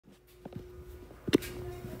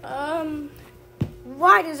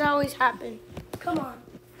Why does that always happen? Come on.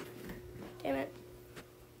 Damn it.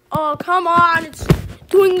 Oh, come on. It's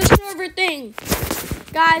doing the server thing.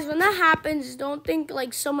 Guys, when that happens, don't think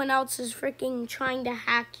like someone else is freaking trying to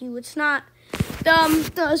hack you. It's not.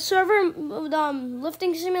 The server,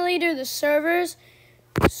 lifting simulator, the servers.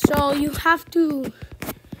 So you have to,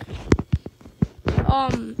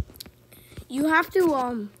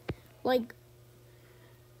 like,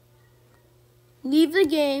 leave the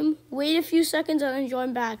game, wait a few seconds, and then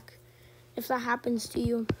join back if that happens to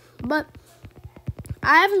you. But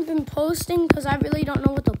I haven't been posting because I really don't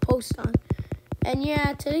know what to post on. And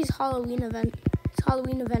yeah, today's Halloween event. It's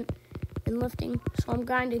Halloween event in lifting, so I'm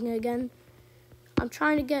grinding again. I'm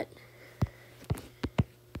trying to get,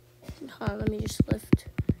 hold on, let me just lift.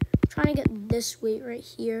 I'm trying to get this weight right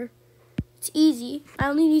here. It's easy. I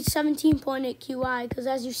only need 17.8 QI because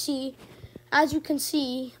as you can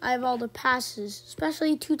see, I have all the passes,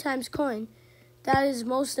 especially 2 times coin. That is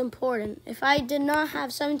most important. If I did not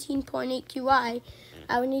have 17.8 QI,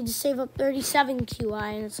 I would need to save up 37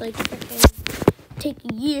 QI, and it's like freaking take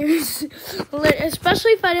years.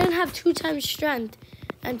 Especially if I didn't have 2 times strength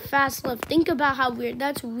and fast lift. Think about how weird.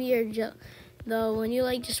 That's weird, though. When you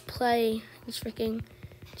like just play, it's freaking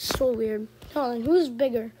so weird. Hold on, who's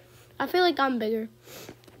bigger? I feel like I'm bigger.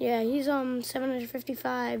 Yeah, he's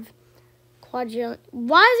 755 quadrillion.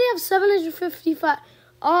 Why does he have 755?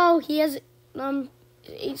 Oh, he has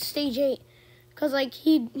stage 8. Cause like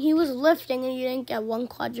he was lifting and you didn't get 1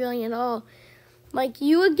 quadrillion at all. Like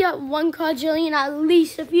you would get 1 quadrillion at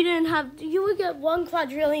least if you didn't have. You would get 1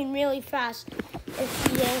 quadrillion really fast if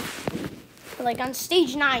you didn't. Like on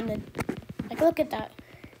stage 9. Then, like look at that.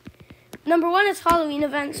 Number 1 is Halloween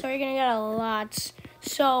event, so you're gonna get a lot.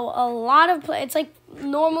 So a lot of play. It's like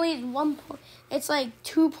normally it's like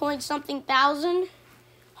 2 point something thousand.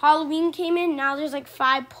 Halloween came in. Now there's like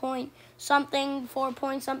 5 point something, 4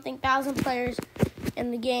 point something thousand players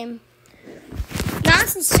in the game.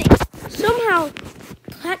 That's insane. Somehow,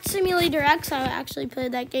 Pet Simulator X, I actually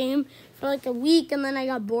played that game for like a week, and then I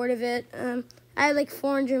got bored of it. I had like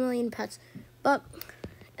 400 million pets,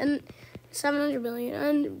 and 700 million,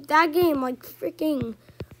 and that game, like freaking,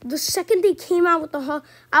 the second they came out with I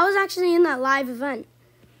was actually in that live event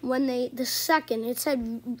when it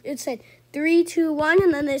said 3, 2, 1,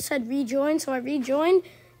 and then it said rejoin, so I rejoined,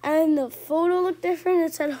 and the photo looked different.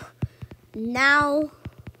 It said now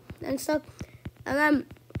and stuff, and then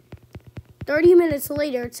 30 minutes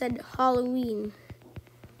later, it said Halloween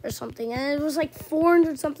or something, and it was like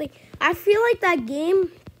 400 something. I feel like that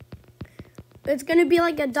game, it's going to be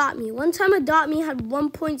like Adopt Me. One time Adopt Me had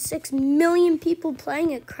 1.6 million people playing.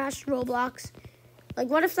 It crashed Roblox. Like,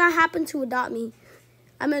 what if that happened to Adopt Me?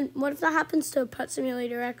 I mean, what if that happens to Pet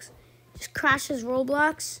Simulator X? Just crashes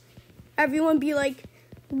Roblox. Everyone be like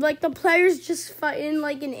the players just fighting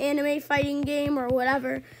like an anime fighting game or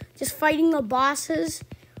whatever. Just fighting the bosses.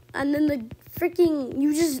 And then the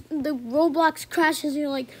Roblox crashes and you're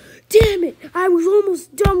like, damn it, I was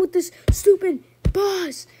almost done with this stupid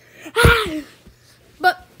boss. Ah!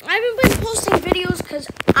 But I haven't been posting videos because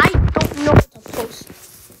I don't know what to post.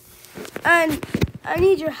 And I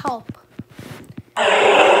need your help.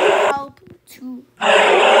 Help to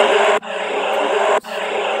post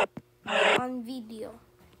on video.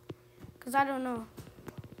 Because I don't know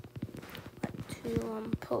what to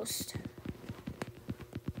post.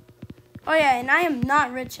 Oh yeah, and I am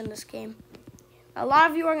not rich in this game. A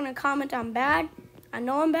lot of you are going to comment I'm bad. I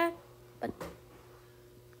know I'm bad, but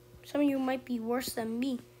some of you might be worse than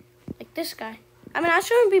me. Like this guy. I mean, I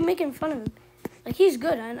shouldn't be making fun of him. Like, he's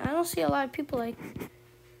good. I don't see a lot of people, like,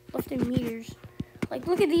 lifting meters. Like,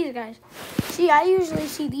 look at these guys. See, I usually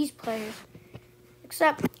see these players.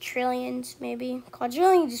 Except trillions, maybe.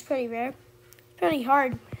 Quadrillions is pretty rare. Pretty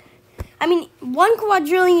hard. I mean, 1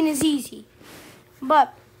 quadrillion is easy.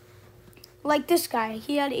 But like this guy,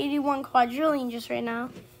 he had 81 quadrillion just right now.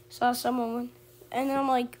 Saw someone, and then I'm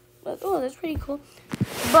like, oh, that's pretty cool.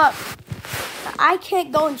 But I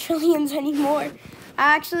can't go in trillions anymore.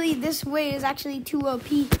 Actually, this way is actually too OP.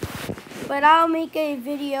 But I'll make a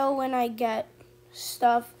video when I get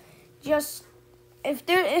stuff. Just if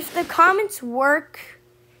the comments work,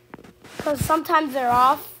 because sometimes they're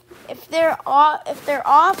off. If they're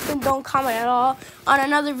off, then don't comment at all on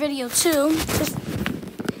another video too. Just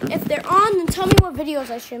if they're on, then tell me what videos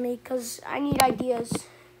I should make, because I need ideas.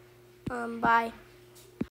 Bye.